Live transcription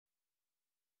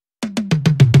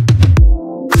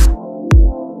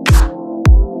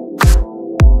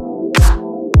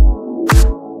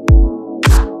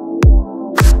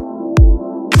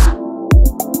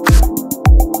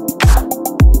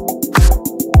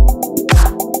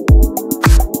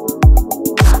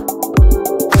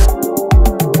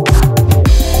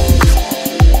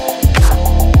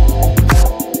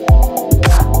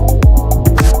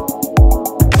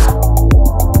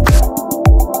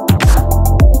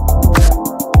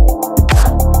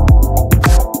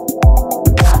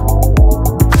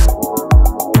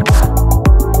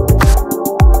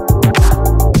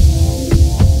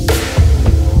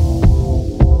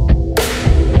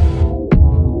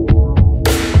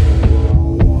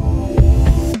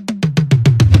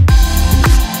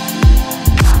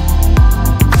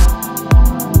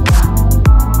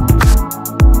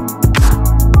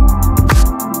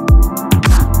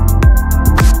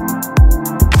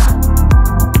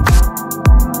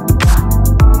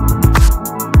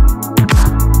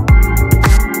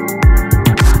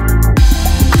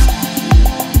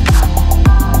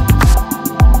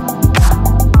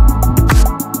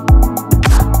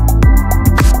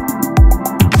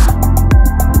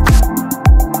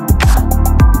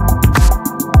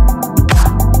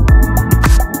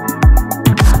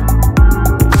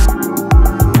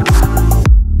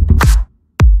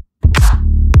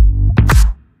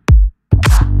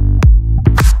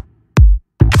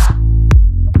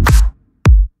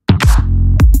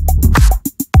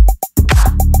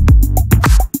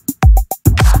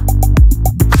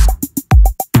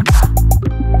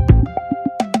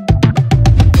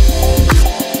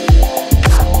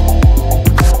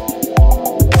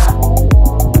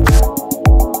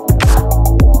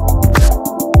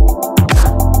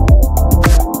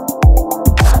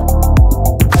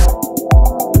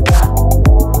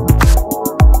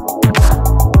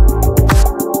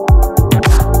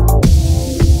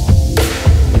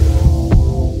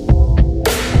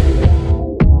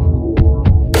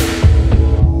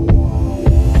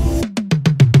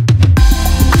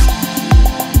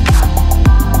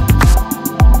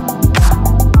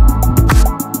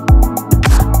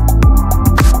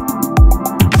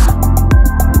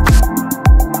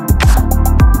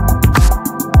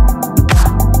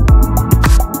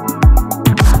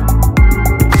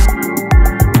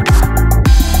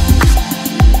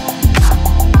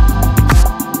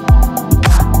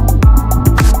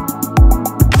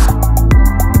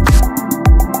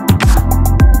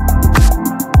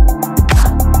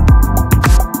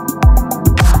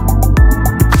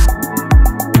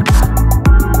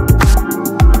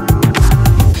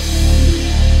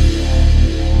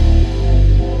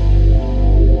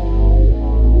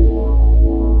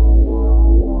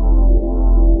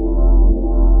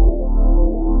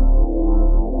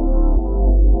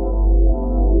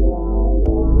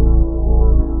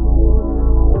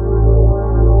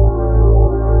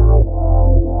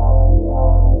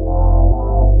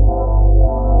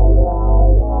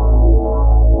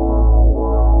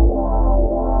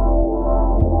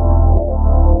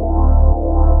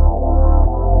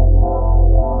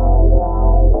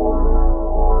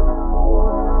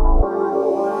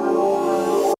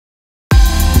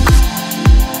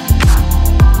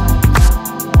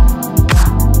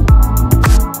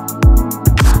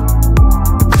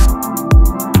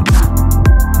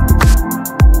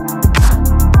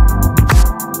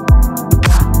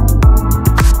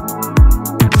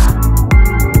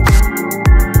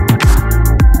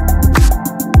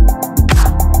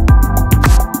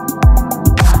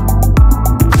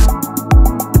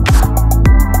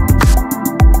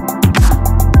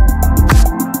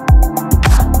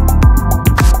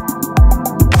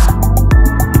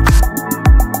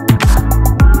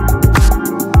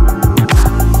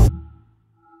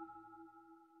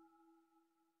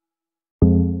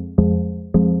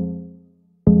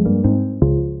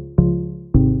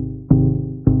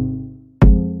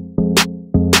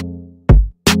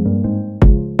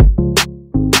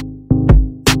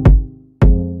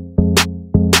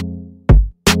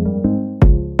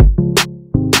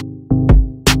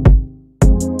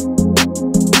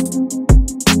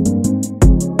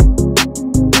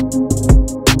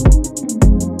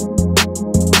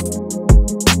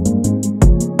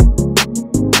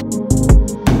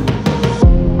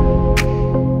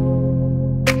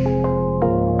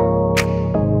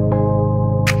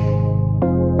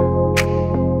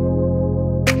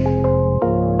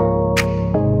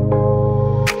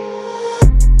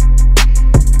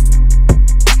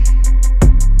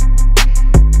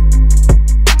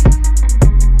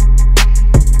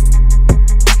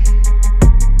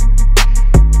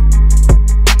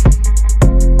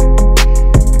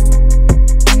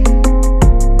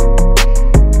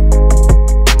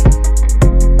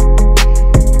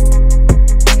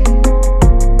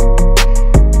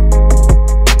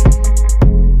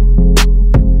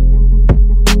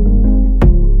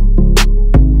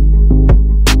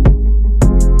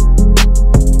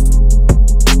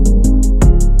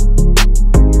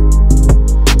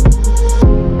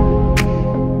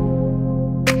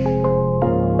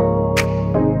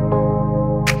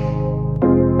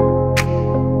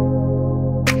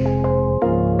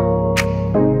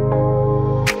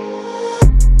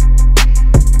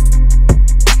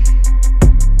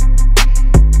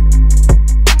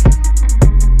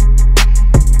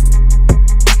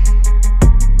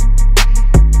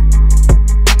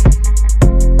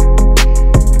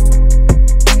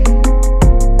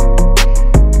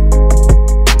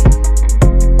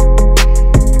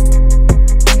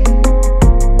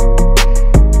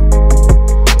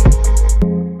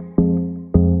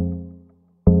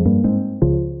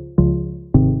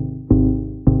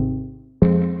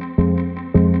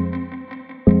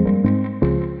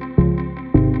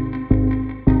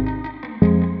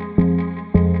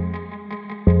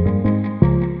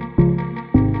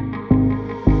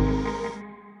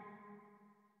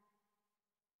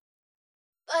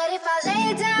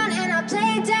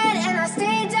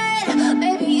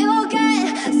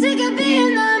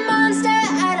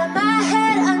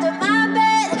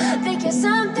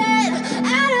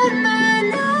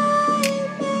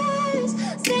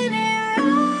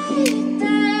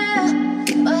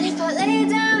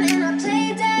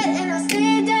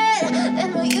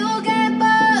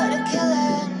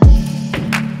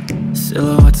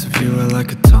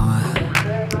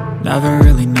Never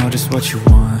really know just what you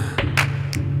want.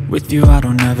 With you I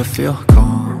don't ever feel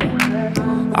calm.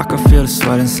 I can feel the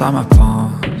sweat inside my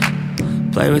palms.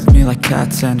 Play with me like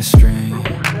cats and a string.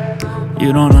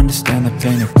 You don't understand the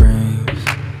pain it brings.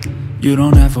 You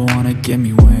don't ever wanna give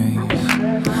me wings.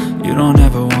 You don't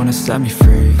ever wanna set me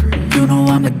free. You know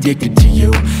I'm addicted to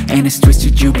you, and it's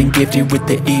twisted, you've been gifted with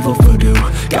the evil voodoo.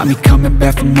 Got me coming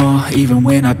back for more, even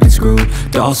when I've been screwed.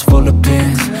 Dolls full of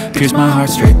pins, pierce my heart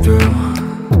straight through.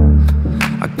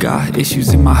 I got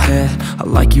issues in my head, I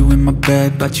like you in my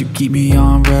bed, but you keep me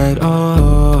on red.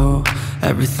 Oh,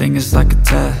 everything is like a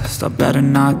test, I better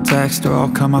not text or I'll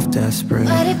come off desperate.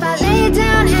 But if I lay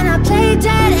down and I play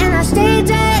dead and I stay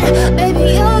dead,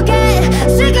 baby you'll get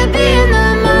sick of being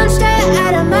the monster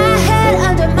out of my head,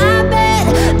 under my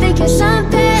bed, thinking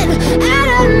something out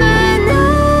of my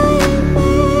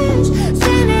nightmares,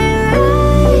 standing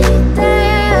right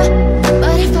there.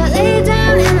 But if I lay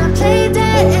down and I play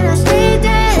dead and I stay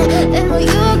dead, then will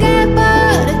you get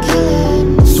bored of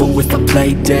killing? So if I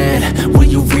play dead, will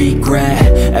you regret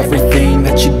everything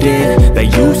that you did, that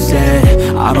you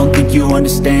said? I don't think you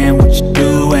understand what you're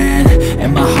doing,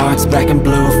 and my heart's black and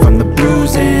blue from the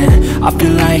bruising. I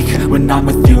feel like when I'm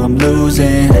with you I'm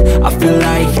losing. I feel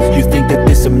like you think that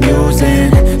this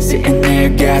amusing, sitting there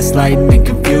gaslighting and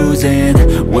confusing.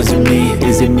 Was it me?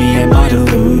 Is it me? Am I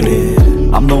deluded?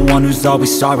 I'm the one who's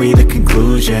always sorry, the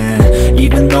conclusion,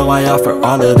 even though I offer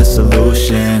all of the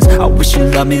solutions. I wish you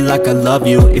loved me like I love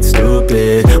you, it's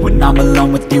stupid. When I'm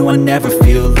alone with you I never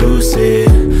feel lucid.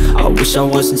 I wish I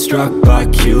wasn't struck by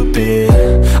Cupid.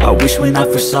 I wish when I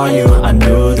first saw you I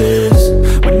knew this.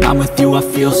 When I'm with you I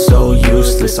feel so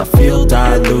useless, I feel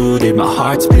diluted, my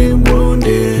heart's been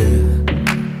wounded.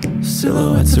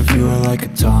 Silhouettes of you are like a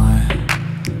taunt.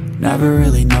 Never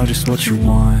really know just what you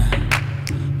want.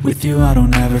 With you I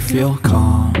don't ever feel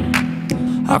calm.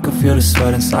 I can feel the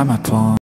sweat inside my palms.